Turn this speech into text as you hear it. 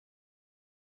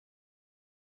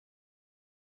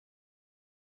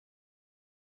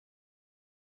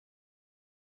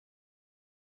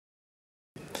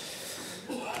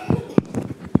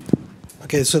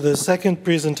Okay, so the second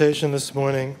presentation this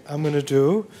morning I'm going to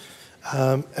do,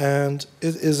 and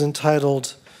it is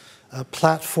entitled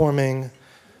Platforming,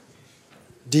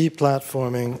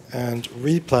 Deplatforming, and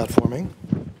Replatforming.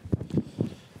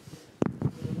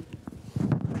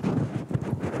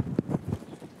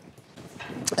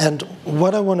 And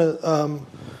what I want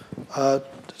to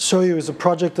show you is a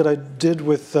project that I did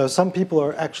with some people who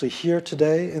are actually here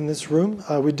today in this room.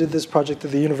 We did this project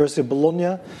at the University of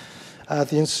Bologna, at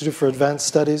the Institute for Advanced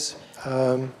Studies.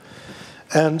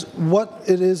 And what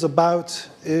it is about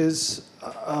is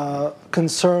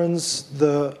concerns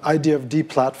the idea of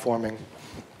deplatforming.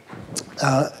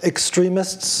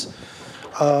 Extremists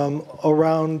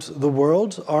around the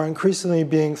world are increasingly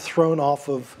being thrown off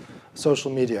of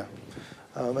social media.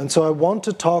 And so I want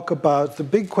to talk about the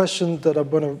big question that I'm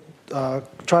going to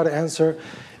try to answer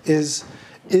is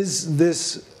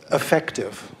this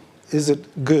effective? Is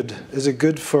it good? Is it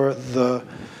good for the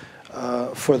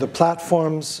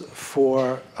platforms?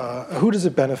 For who does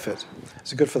it benefit?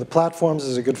 Is it good for the platforms?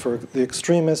 Is it good for the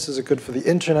extremists? Is it good for the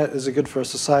internet? Is it good for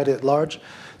society at large?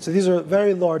 So these are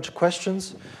very large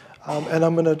questions, and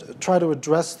I'm going to try to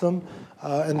address them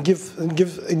and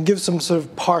give some sort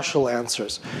of partial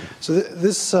answers. So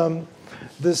this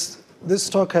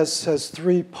talk has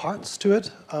three parts to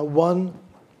it. One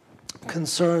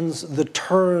concerns the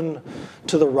turn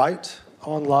to the right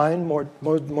online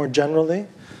more generally.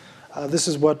 This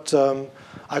is what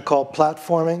I call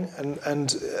platforming,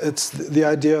 and it's the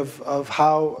idea of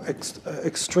how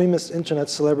extremist internet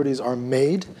celebrities are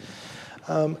made.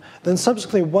 Then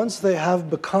subsequently, once they have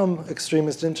become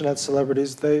extremist internet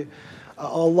celebrities, a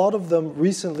lot of them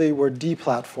recently were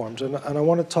deplatformed, and I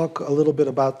want to talk a little bit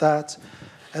about that.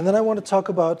 And then I want to talk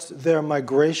about their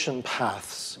migration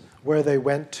paths, where they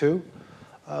went to,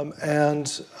 and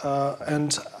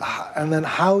then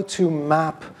how to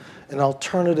map an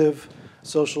alternative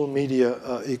social media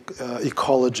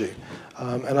ecology.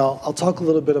 And I'll talk a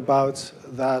little bit about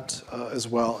that as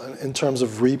well in terms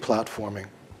of replatforming.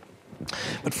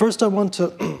 But first I want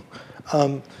to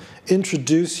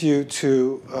introduce you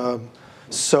to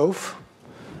Soph.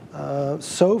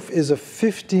 Soph is a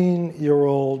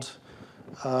 15-year-old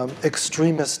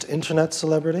extremist internet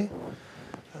celebrity.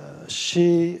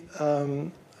 She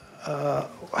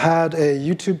had a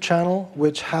YouTube channel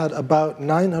which had about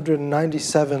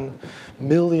 997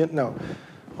 million, no,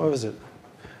 what was it?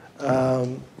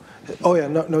 Oh yeah,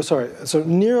 no, sorry. So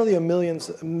nearly a million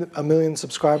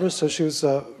subscribers, so she was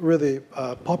really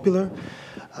popular.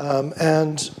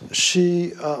 And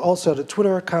she also had a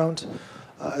Twitter account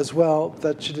as well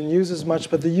that she didn't use as much,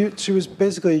 but she was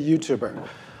basically a YouTuber.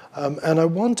 And I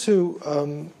want to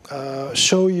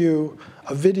show you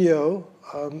a video,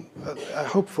 I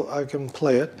hope I can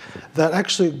play it, that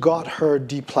actually got her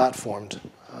deplatformed.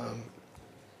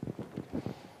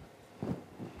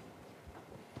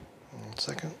 One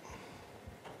second.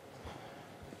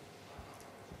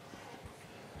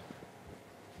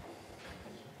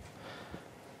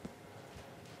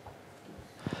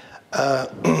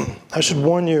 I should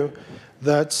warn you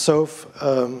that Soph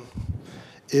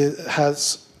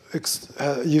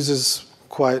uses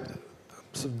quite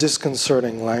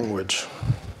disconcerting language.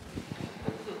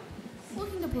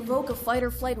 Looking to provoke a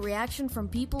fight-or-flight reaction from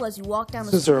people as you walk down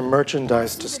the street. This is her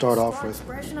merchandise to start off with.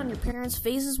 Expression on your parents'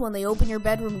 faces when they open your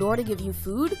bedroom door to give you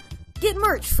food? Get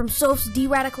merch from Soph's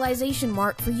De-Radicalization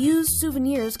Mart for used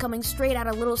souvenirs coming straight out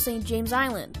of Little St. James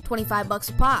Island. 25 bucks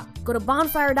a pop. Go to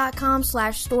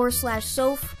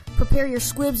bonfire.com/store/Soph, prepare your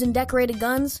squibs and decorated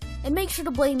guns, and make sure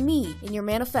to blame me in your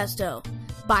manifesto.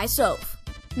 Buy Soph.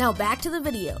 Now back to the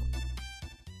video.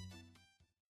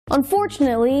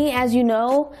 Unfortunately, as you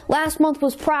know, last month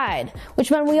was Pride,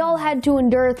 which meant we all had to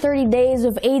endure 30 days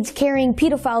of AIDS-carrying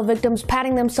pedophile victims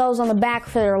patting themselves on the back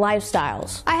for their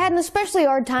lifestyles. I had an especially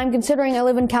hard time considering I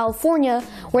live in California,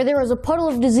 where there was a puddle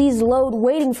of disease load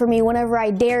waiting for me whenever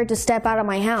I dared to step out of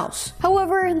my house.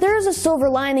 However, there is a silver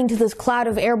lining to this cloud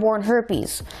of airborne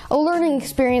herpes, a learning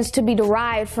experience to be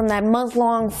derived from that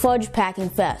month-long fudge packing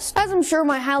fest. As I'm sure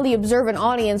my highly observant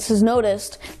audience has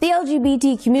noticed, the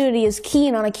LGBT community is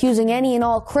keen on accusing any and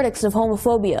all critics of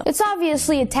homophobia. It's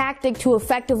obviously a tactic to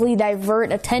effectively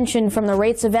divert attention from the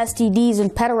rates of STDs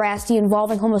and pederasty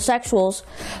involving homosexuals,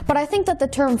 but I think that the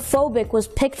term phobic was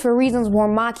picked for reasons more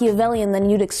Machiavellian than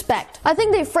you'd expect. I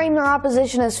think they frame their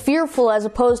opposition as fearful as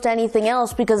opposed to anything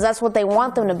else because that's what they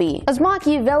want them to be. As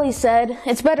Machiavelli said,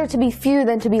 it's better to be feared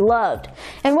than to be loved.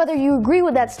 And whether you agree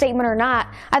with that statement or not,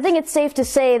 I think it's safe to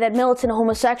say that militant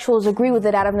homosexuals agree with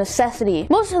it out of necessity.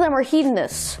 Most of them are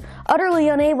hedonists. utterly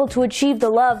unable to achieve the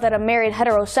love that a married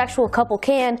heterosexual couple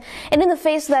can, and in the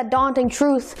face of that daunting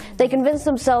truth, they convince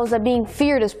themselves that being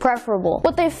feared is preferable.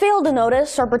 What they fail to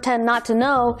notice, or pretend not to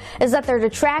know, is that their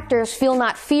detractors feel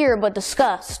not fear but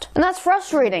disgust. And that's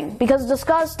frustrating, because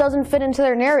disgust doesn't fit into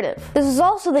their narrative. This is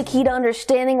also the key to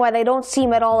understanding why they don't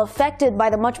seem at all affected by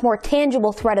the much more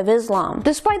tangible threat of Islam.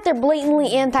 Despite their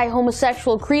blatantly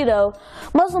anti-homosexual credo,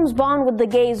 Muslims bond with the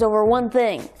gays over one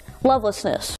thing: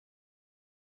 lovelessness.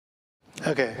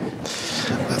 Okay,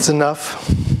 that's enough.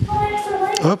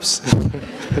 Oops.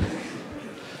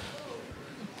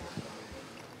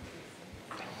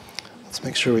 Let's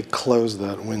make sure we close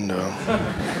that window.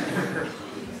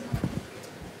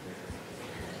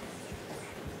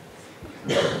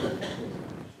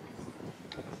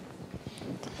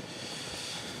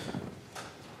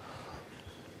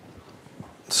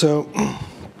 So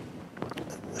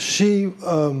she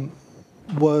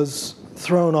was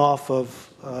thrown off of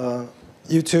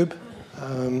YouTube,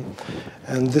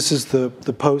 and this is the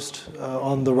post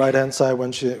on the right-hand side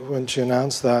when she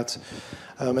announced that.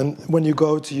 And when you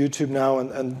go to YouTube now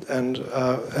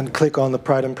and click on the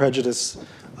Pride and Prejudice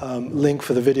link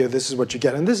for the video, this is what you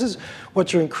get, and this is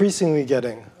what you're increasingly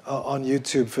getting on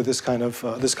YouTube for this kind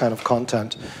of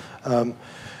content.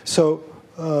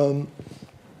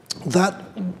 That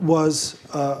was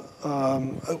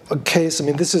a case. I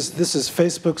mean, this is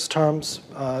Facebook's terms.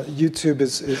 YouTube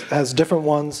has different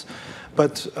ones,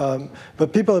 but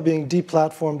people are being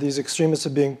deplatformed. These extremists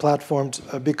are being platformed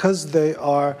because they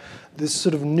are this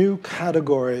sort of new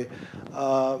category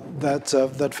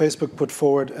that Facebook put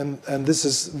forward, and this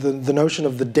is the notion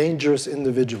of the dangerous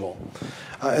individual.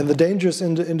 And the dangerous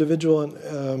individual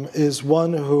is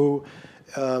one who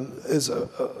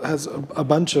has a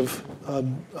bunch of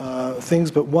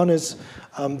things, but one is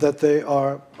that they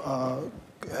are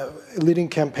leading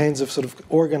campaigns of sort of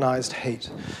organized hate.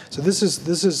 So this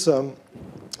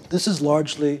is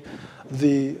largely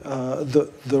the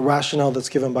rationale that's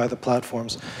given by the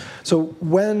platforms. So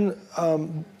when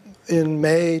in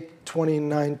May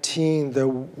 2019 there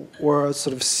were a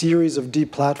sort of series of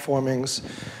deplatformings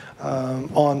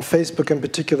on Facebook in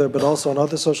particular, but also on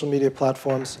other social media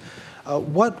platforms.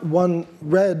 What one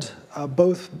read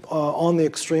both on the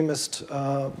extremist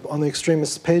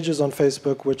pages on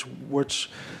Facebook, which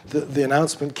the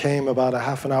announcement came about a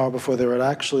half an hour before they were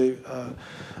actually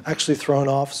thrown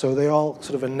off. So they all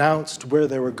sort of announced where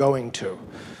they were going to,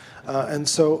 and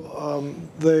so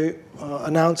they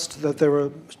announced that they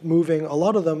were moving. A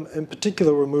lot of them, in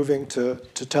particular, were moving to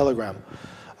Telegram.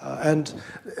 And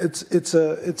it's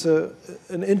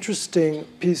an interesting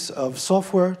piece of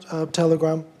software,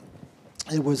 Telegram.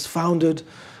 It was founded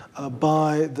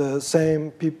by the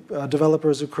same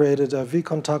developers who created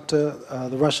VKontakte,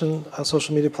 the Russian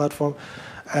social media platform,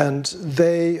 and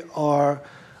they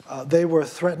were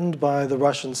threatened by the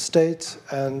Russian state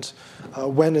and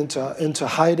went into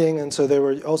hiding, and so they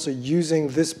were also using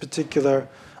this particular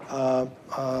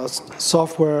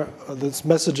software, that's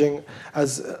messaging,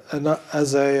 as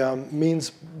a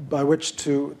means by which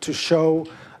to show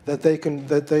that they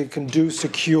can do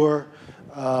secure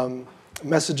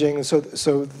messaging.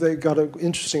 So they got an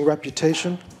interesting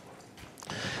reputation.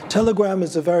 Telegram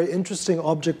is a very interesting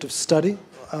object of study.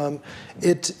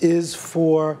 It is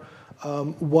for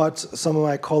what some of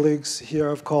my colleagues here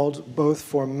have called both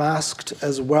for masked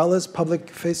as well as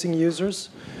public-facing users.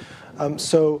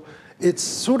 So it's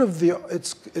sort of the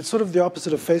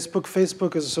opposite of Facebook.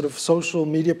 Facebook is a sort of social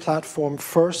media platform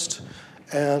first,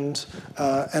 and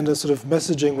a sort of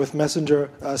messaging with Messenger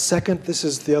second. This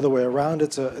is the other way around.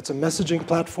 It's a messaging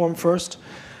platform first,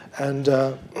 and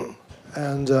a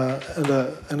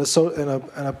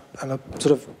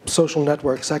sort of social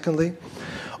network secondly.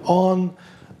 On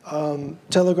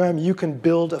Telegram, you can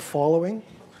build a following.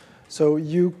 So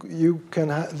you can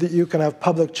have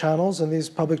public channels, and these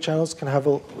public channels can have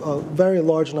a very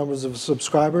large numbers of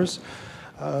subscribers.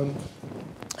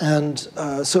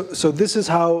 So this is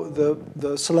how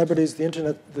the celebrities,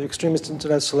 the extremist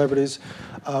internet celebrities,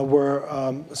 were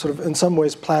sort of in some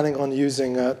ways planning on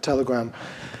using Telegram.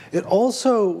 It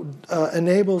also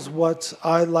enables what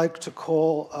I like to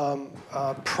call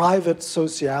private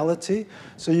sociality.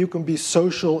 So you can be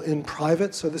social in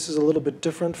private. So this is a little bit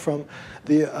different from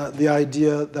the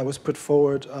idea that was put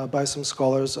forward by some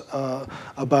scholars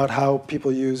about how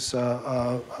people use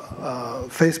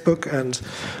Facebook and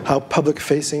how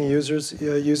public-facing users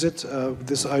use it.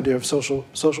 This idea of social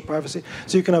privacy.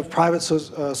 So you can have private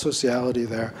sociality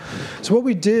there. So what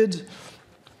we did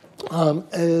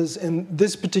is in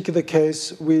this particular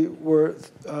case, we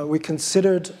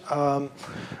considered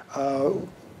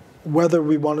whether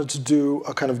we wanted to do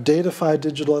a kind of datafied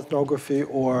digital ethnography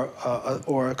or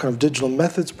a kind of digital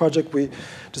methods project, we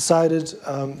decided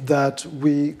that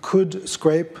we could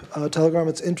scrape Telegram.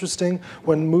 It's interesting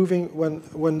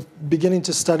when beginning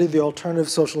to study the alternative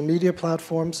social media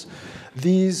platforms.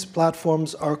 These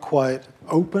platforms are quite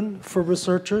open for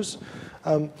researchers.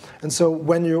 And so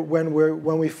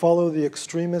when we follow the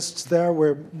extremists there,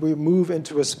 we move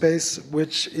into a space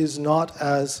which is not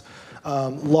as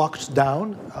locked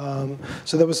down.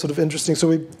 So that was sort of interesting. So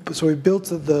we built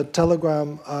the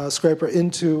Telegram scraper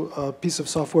into a piece of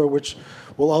software which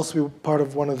will also be part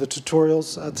of one of the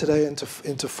tutorials today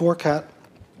into Forcat.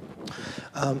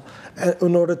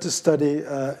 In order to study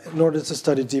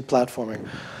deplatforming.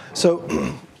 So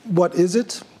what is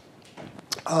it?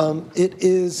 It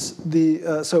is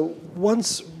the so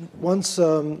once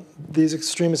these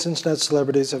extremist internet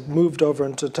celebrities have moved over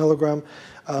into Telegram,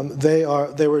 they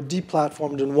were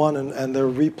deplatformed in one and they're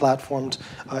replatformed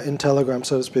in Telegram,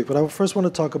 so to speak. But I first want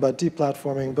to talk about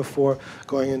deplatforming before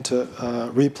going into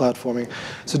replatforming.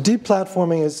 So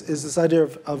deplatforming is this idea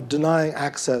of denying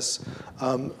access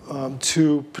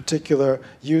to particular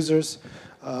users,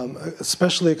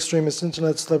 especially extremist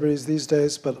internet celebrities these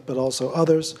days, but also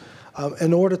others,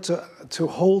 in order to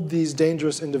hold these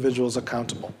dangerous individuals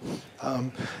accountable.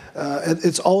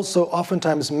 It's also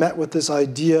oftentimes met with this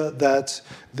idea that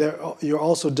you're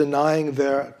also denying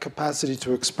their capacity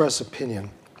to express opinion.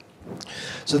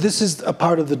 So this is a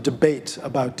part of the debate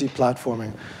about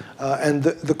deplatforming. And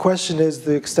the question is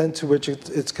the extent to which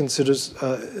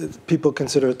people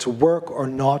consider it to work or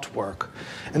not work.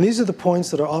 And these are the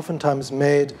points that are oftentimes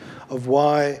made of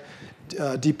why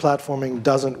deplatforming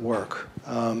doesn't work.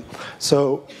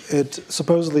 So it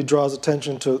supposedly draws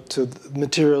attention to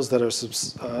materials that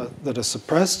are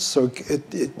suppressed. So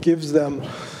it gives them,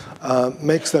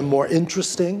 makes them more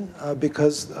interesting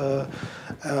because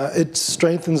it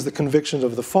strengthens the convictions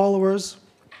of the followers.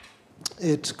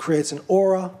 It creates an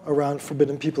aura around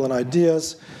forbidden people and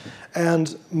ideas.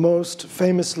 And most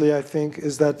famously, I think,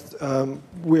 is that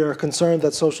we are concerned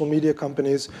that social media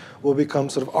companies will become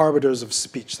sort of arbiters of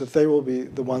speech, that they will be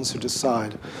the ones who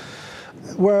decide.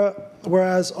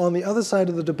 Whereas on the other side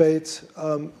of the debate,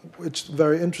 which is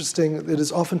very interesting, it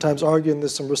is oftentimes argued, and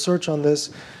there's some research on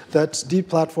this, that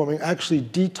deplatforming actually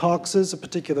detoxes a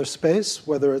particular space,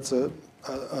 whether it's a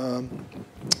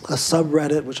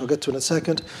subreddit, which I'll get to in a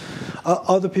second.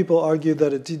 Other people argue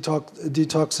that it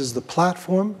detoxes the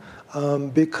platform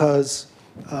because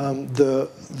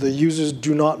the users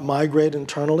do not migrate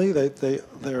internally;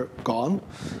 they're gone.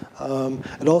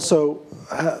 It also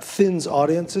thins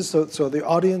audiences, so the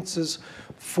audiences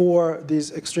for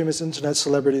these extremist internet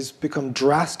celebrities become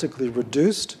drastically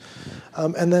reduced,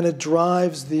 and then it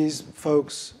drives these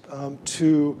folks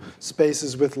to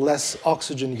spaces with less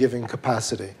oxygen-giving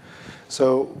capacity.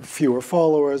 So fewer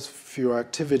followers, fewer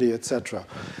activity, etc.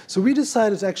 So we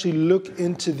decided to actually look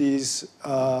into these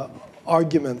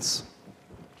arguments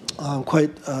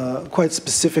quite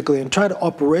specifically and try to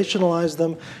operationalize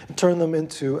them and turn them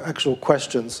into actual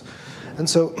questions. And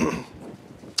so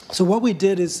what we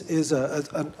did is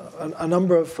a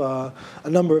number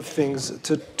of things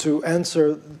to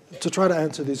try to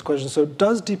answer these questions. So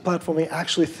does deplatforming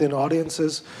actually thin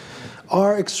audiences?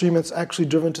 Are extremists actually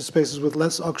driven to spaces with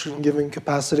less oxygen-giving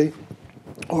capacity?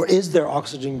 Or is there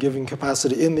oxygen-giving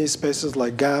capacity in these spaces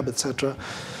like Gab, etc.?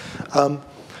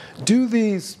 Do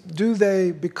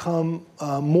they become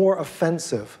more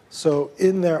offensive? So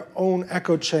in their own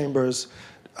echo chambers,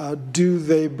 do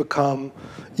they become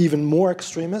even more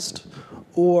extremist?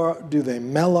 Or do they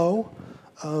mellow?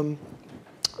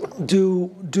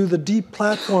 Do the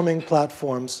deplatforming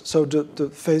platforms, so do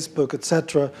Facebook,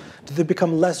 etc., do they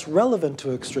become less relevant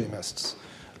to extremists,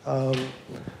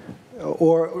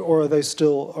 or are they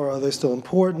still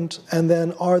important? And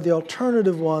then are the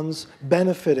alternative ones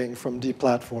benefiting from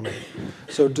deplatforming?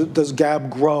 So does Gab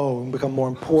grow and become more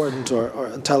important,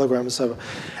 or Telegram, etc.?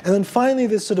 And then finally,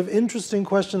 this sort of interesting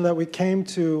question that we came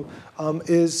to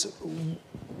is,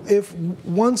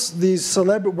 when these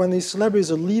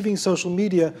celebrities are leaving social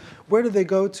media, where do they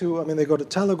go to? I mean, they go to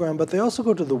Telegram, but they also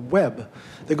go to the web.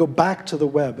 They go back to the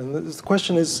web. And the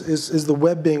question is the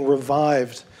web being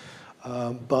revived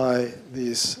by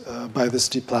this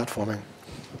deplatforming?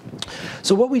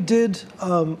 So what we did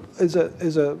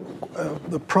is a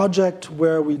project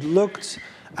where we looked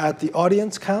at the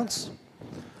audience counts.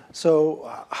 So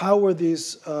how were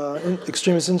these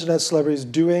extremist internet celebrities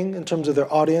doing in terms of their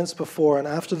audience before and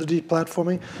after the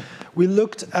deplatforming? We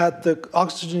looked at the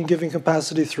oxygen-giving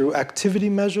capacity through activity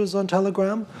measures on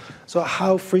Telegram. So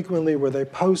how frequently were they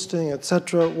posting,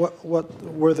 etc.? What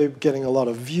were they getting a lot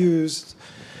of views?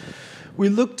 We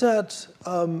looked at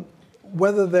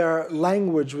whether their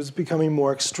language was becoming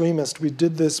more extremist. We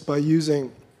did this by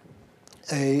using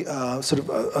a sort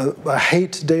of a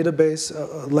hate database,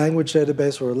 a language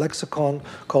database or a lexicon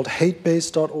called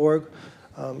hatebase.org.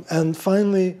 And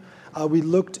finally, we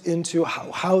looked into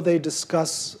how they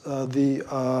discuss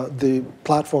the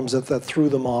platforms that threw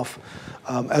them off,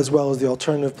 as well as the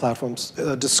alternative platforms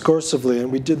discursively.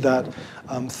 And we did that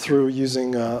through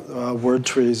using word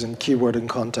trees and keyword and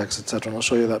context, et cetera. And I'll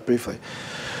show you that briefly.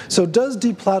 So does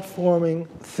deplatforming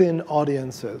thin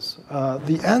audiences?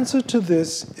 The answer to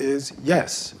this is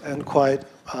yes, and quite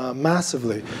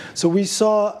massively. So we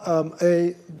saw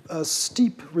a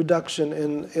steep reduction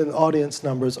in audience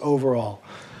numbers overall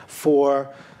for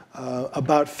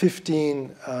about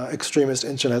 15 extremist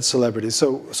internet celebrities.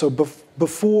 So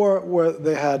before, where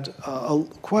they had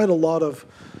quite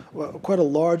a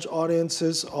large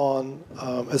audiences on,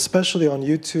 especially on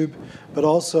YouTube, but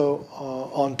also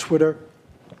on Twitter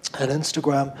and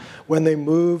Instagram, when they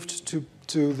moved to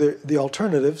the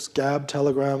alternatives, Gab,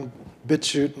 Telegram,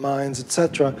 BitChute, Minds,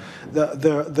 etc.,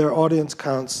 their audience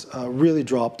counts really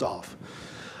dropped off.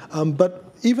 But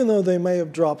even though they may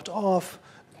have dropped off,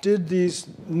 did these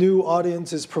new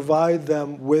audiences provide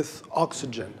them with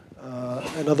oxygen?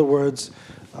 In other words,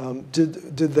 did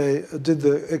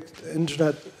the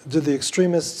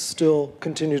extremists still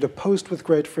continue to post with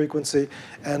great frequency,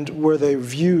 and were they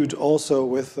viewed also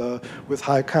with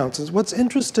high counts? And what's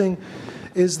interesting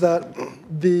is that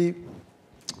the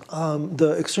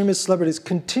extremist celebrities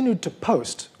continued to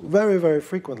post very, very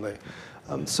frequently.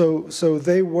 So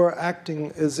they were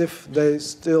acting as if they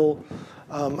still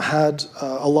had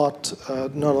a lot,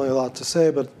 not only a lot to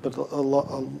say, but a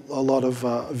lot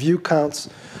of view counts.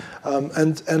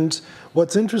 And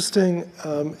what's interesting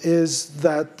is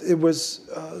that it was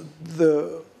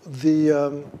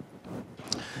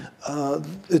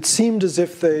it seemed as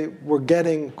if they were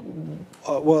getting,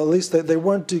 well, at least they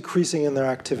weren't decreasing in their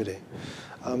activity.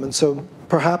 And so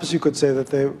perhaps you could say that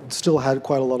they still had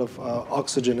quite a lot of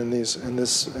oxygen in these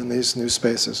new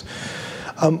spaces.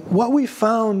 What we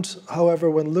found,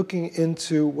 however, when looking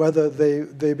into whether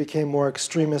they became more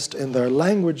extremist in their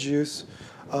language use,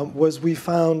 was we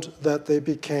found that they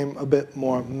became a bit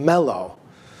more mellow.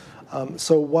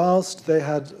 So whilst they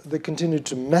continued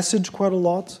to message quite a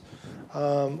lot,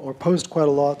 or post quite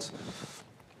a lot,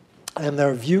 and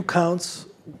their view counts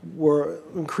were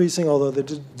increasing, although they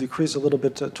did decrease a little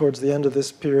bit towards the end of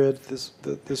this period,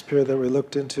 this period that we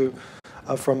looked into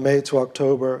from May to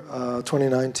October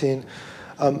 2019.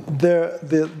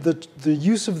 The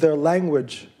use of their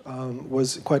language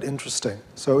was quite interesting.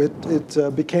 So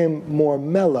it became more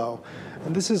mellow.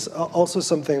 And this is also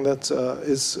something that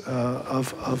is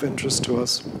of interest to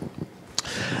us.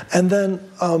 And then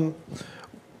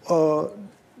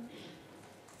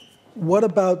what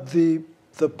about the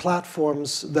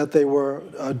platforms that they were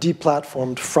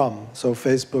deplatformed from? So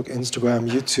Facebook, Instagram,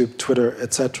 YouTube, Twitter,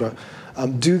 etc.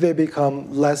 Do they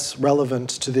become less relevant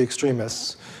to the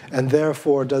extremists? And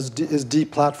therefore, is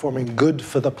deplatforming good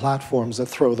for the platforms that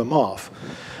throw them off?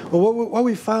 Well, what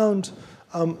we found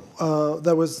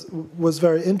that was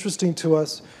very interesting to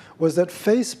us was that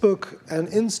Facebook and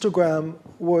Instagram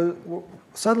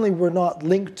suddenly were not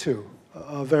linked to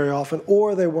very often,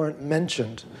 or they weren't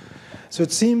mentioned. So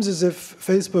it seems as if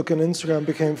Facebook and Instagram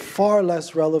became far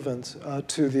less relevant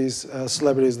to these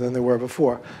celebrities than they were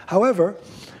before. However,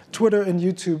 Twitter and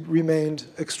YouTube remained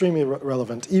extremely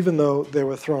relevant, even though they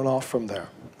were thrown off from there.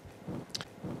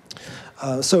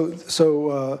 So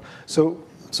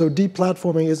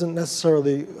deplatforming isn't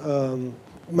necessarily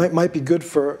might be good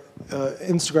for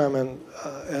Instagram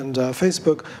and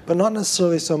Facebook, but not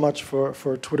necessarily so much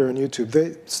for Twitter and YouTube.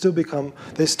 They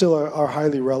still are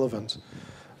highly relevant.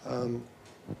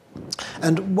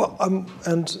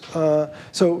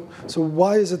 So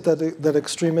why is it that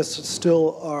extremists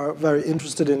still are very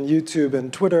interested in YouTube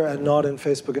and Twitter and not in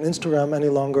Facebook and Instagram any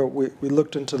longer? We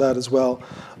looked into that as well,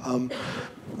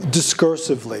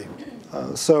 discursively.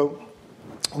 So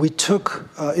we took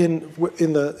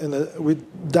we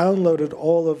downloaded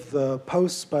all of the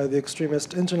posts by the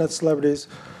extremist internet celebrities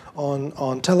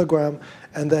on Telegram,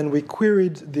 and then we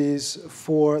queried these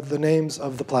for the names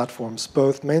of the platforms,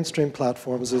 both mainstream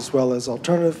platforms as well as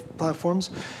alternative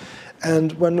platforms.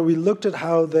 And when we looked at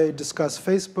how they discuss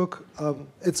Facebook,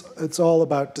 it's all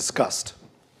about disgust.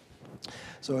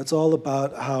 So it's all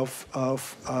about how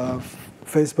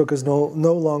Facebook is no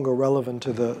longer relevant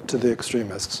to the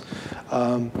extremists.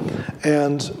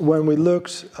 And when we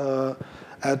looked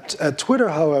at Twitter,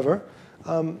 however,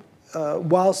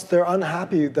 whilst they're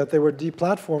unhappy that they were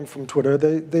deplatformed from Twitter,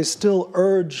 they still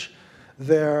urge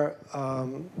the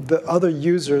other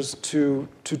users to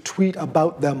tweet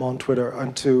about them on Twitter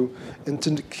and to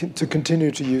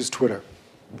continue to use Twitter.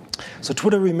 So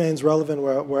Twitter remains relevant,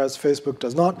 whereas Facebook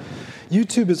does not.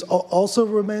 YouTube also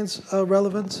remains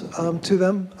relevant to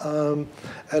them,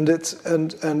 and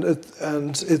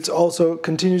it also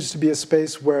continues to be a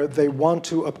space where they want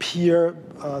to appear.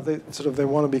 They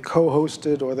want to be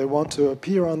co-hosted, or they want to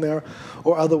appear on there,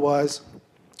 or otherwise,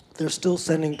 they're still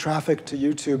sending traffic to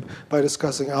YouTube by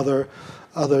discussing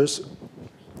others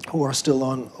who are still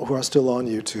on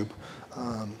YouTube.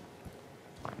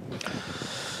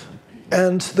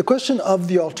 And the question of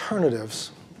the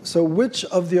alternatives. So which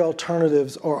of the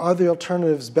alternatives, or are the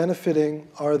alternatives benefiting?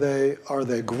 Are they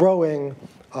growing?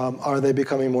 Are they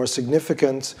becoming more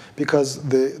significant because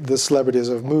the celebrities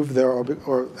have moved there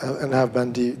and have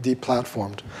been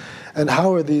deplatformed? And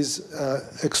how are these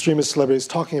extremist celebrities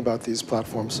talking about these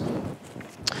platforms?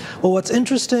 Well, what's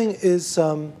interesting is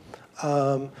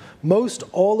most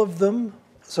all of them,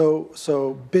 so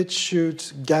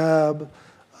BitChute, Gab,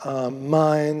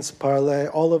 Minds, Parler,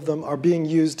 all of them are being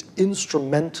used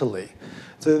instrumentally.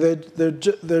 So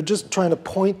they're just trying to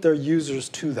point their users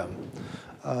to them.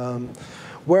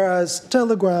 Whereas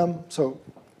Telegram,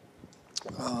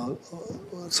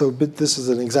 this is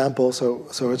an example. So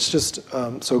it's just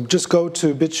just go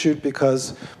to BitChute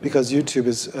because YouTube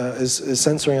is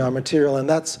censoring our material, and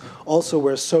that's also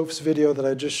where Soph's video that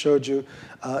I just showed you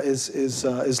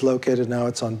is located now.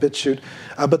 It's on BitChute,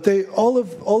 but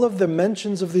all of the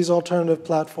mentions of these alternative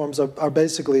platforms are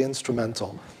basically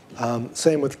instrumental.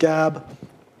 Same with Gab.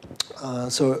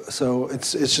 So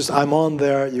it's just I'm on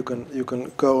there. You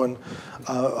can go and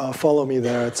follow me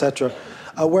there, etc.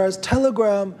 Whereas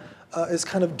Telegram is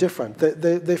kind of different.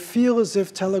 They feel as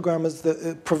if Telegram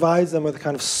it provides them with a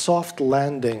kind of soft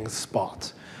landing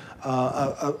spot,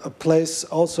 a place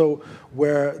also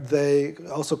where they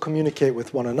also communicate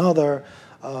with one another,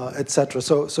 etc.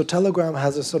 So Telegram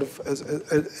has a sort of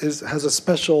has a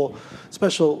special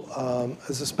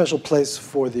place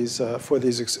for these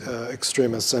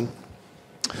extremists. And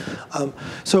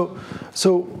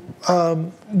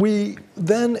we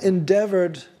then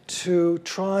endeavored to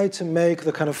try to make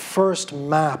the kind of first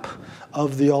map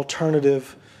of the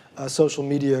alternative social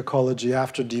media ecology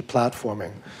after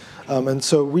deplatforming. And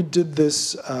so we did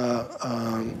this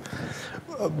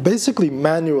basically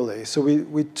manually. So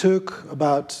we took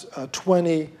about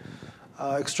 20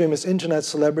 extremist internet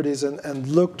celebrities and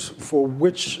looked for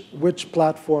which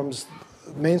platforms,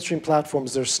 mainstream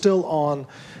platforms they're still on,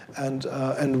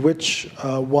 and which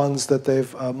ones that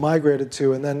they've migrated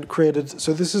to, and then created.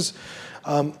 So this is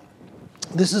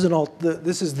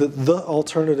the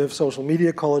alternative social media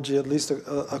ecology, at least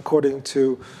according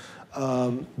to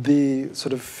the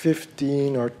sort of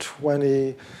 15 or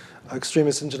 20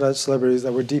 extremist internet celebrities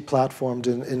that were deplatformed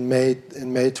in May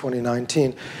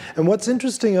 2019. And what's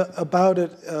interesting about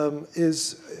it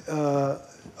is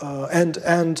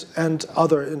and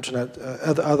other internet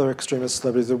other extremist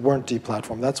celebrities that weren't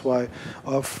deplatformed. That's why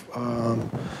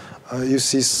you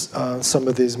see some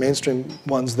of these mainstream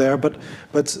ones there, but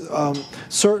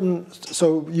certain.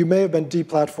 So you may have been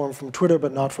deplatformed from Twitter,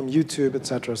 but not from YouTube,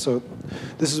 etc. So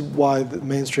this is why the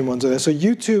mainstream ones are there. So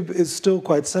YouTube is still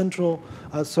quite central.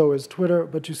 So is Twitter,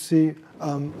 but you see,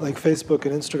 like Facebook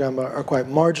and Instagram are quite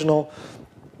marginal.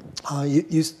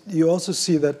 You also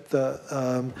see that the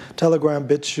Telegram,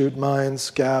 BitChute, Minds,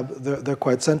 Gab, they're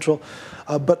quite central.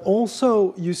 But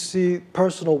also you see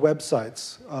personal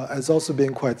websites as also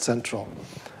being quite central.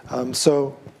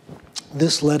 So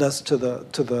this led us to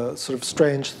the sort of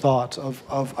strange thought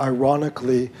of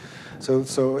ironically,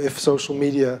 so if social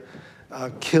media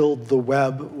killed the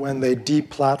web when they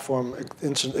deplatform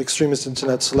extremist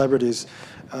internet celebrities,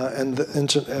 and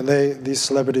these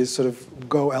celebrities sort of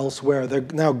go elsewhere. They're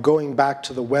now going back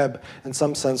to the web, in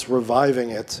some sense, reviving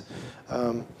it.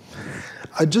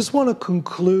 I just want to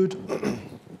conclude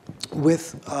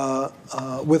with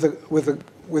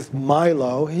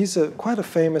Milo. He's quite a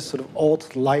famous sort of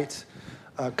alt-light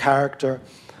character,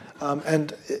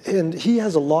 and he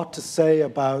has a lot to say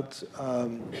about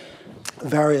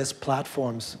various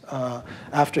platforms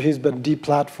after he's been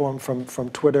deplatformed from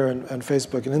Twitter and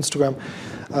Facebook and Instagram.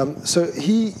 So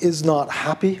he is not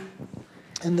happy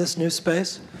in this new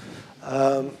space,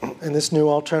 in this new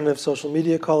alternative social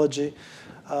media ecology.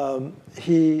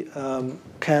 He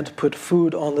can't put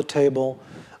food on the table.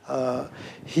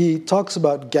 He talks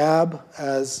about Gab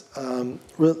as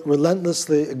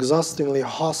relentlessly, exhaustingly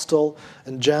hostile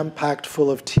and jam-packed full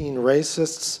of teen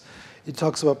racists. He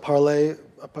talks about Parler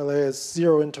as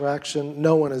zero interaction,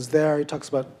 no one is there. He talks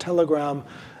about Telegram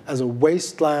as a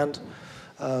wasteland.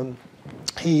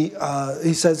 he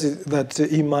says that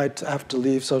he might have to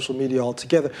leave social media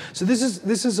altogether. So this is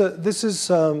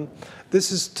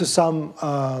to some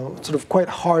sort of quite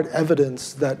hard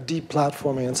evidence that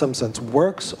deplatforming in some sense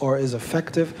works or is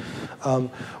effective.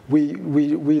 We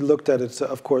looked at it,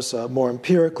 of course, more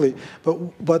empirically,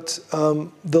 but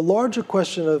the larger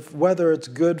question of whether it's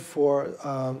good for,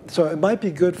 so it might be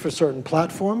good for certain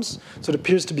platforms. So it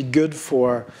appears to be good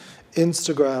for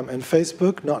Instagram and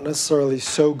Facebook, not necessarily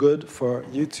so good for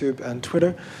YouTube and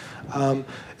Twitter.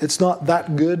 It's not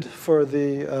that good for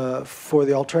the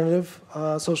alternative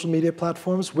social media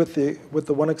platforms, with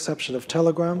the one exception of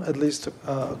Telegram, at least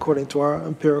according to our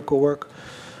empirical work.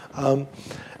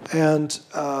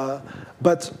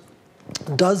 But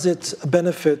does it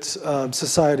benefit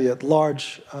society at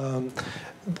large?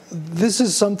 This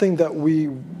is something that we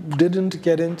didn't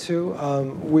get into.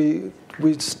 We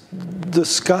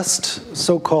discussed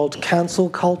so-called cancel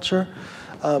culture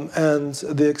and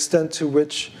the extent to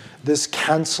which this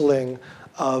canceling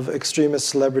of extremist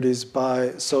celebrities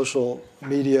by social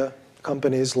media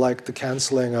companies, like the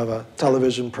canceling of a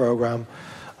television program,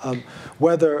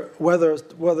 whether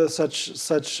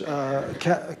such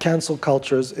cancel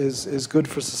cultures is good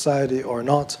for society or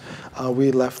not,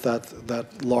 we left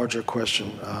that larger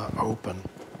question open.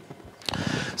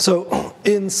 So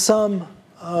in some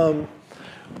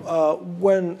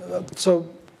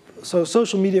so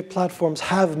social media platforms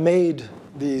have made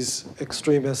these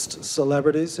extremist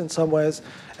celebrities in some ways,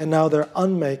 and now they're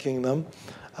unmaking them.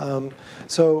 And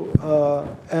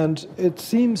it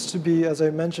seems to be, as I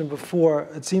mentioned before,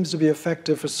 it seems to be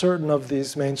effective for certain of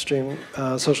these mainstream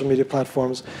social media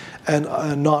platforms, and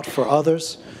not for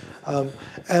others.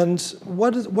 And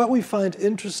what we find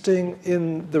interesting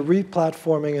in the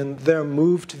replatforming and their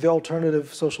move to the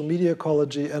alternative social media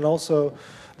ecology, and also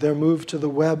their move to the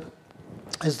web,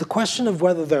 is the question of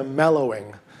whether they're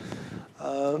mellowing.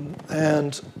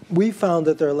 And we found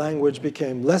that their language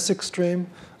became less extreme.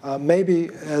 Maybe,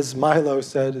 as Milo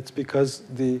said, it's because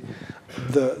the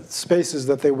spaces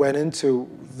that they went into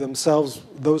themselves,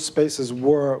 those spaces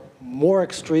were more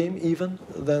extreme even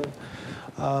than.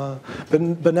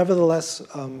 But nevertheless,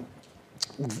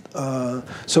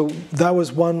 so that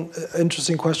was one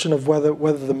interesting question of whether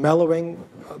the mellowing,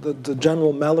 the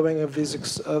general mellowing of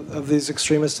these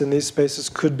extremists in these spaces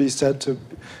could be said to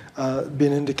be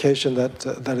an indication that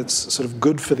it's sort of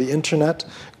good for the internet,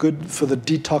 good for the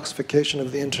detoxification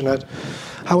of the internet.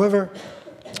 However,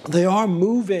 they are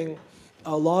moving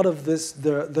a lot of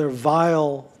their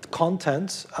vile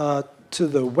content to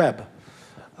the web.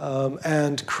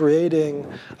 And creating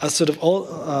a sort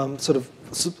of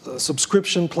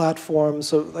subscription platform.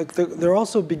 So like they're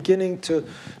also beginning to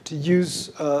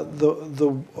use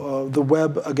the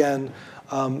web again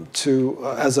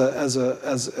as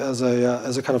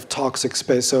a kind of toxic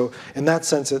space. So in that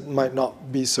sense, it might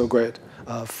not be so great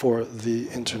for the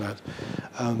internet.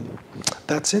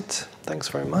 That's it. Thanks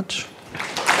very much.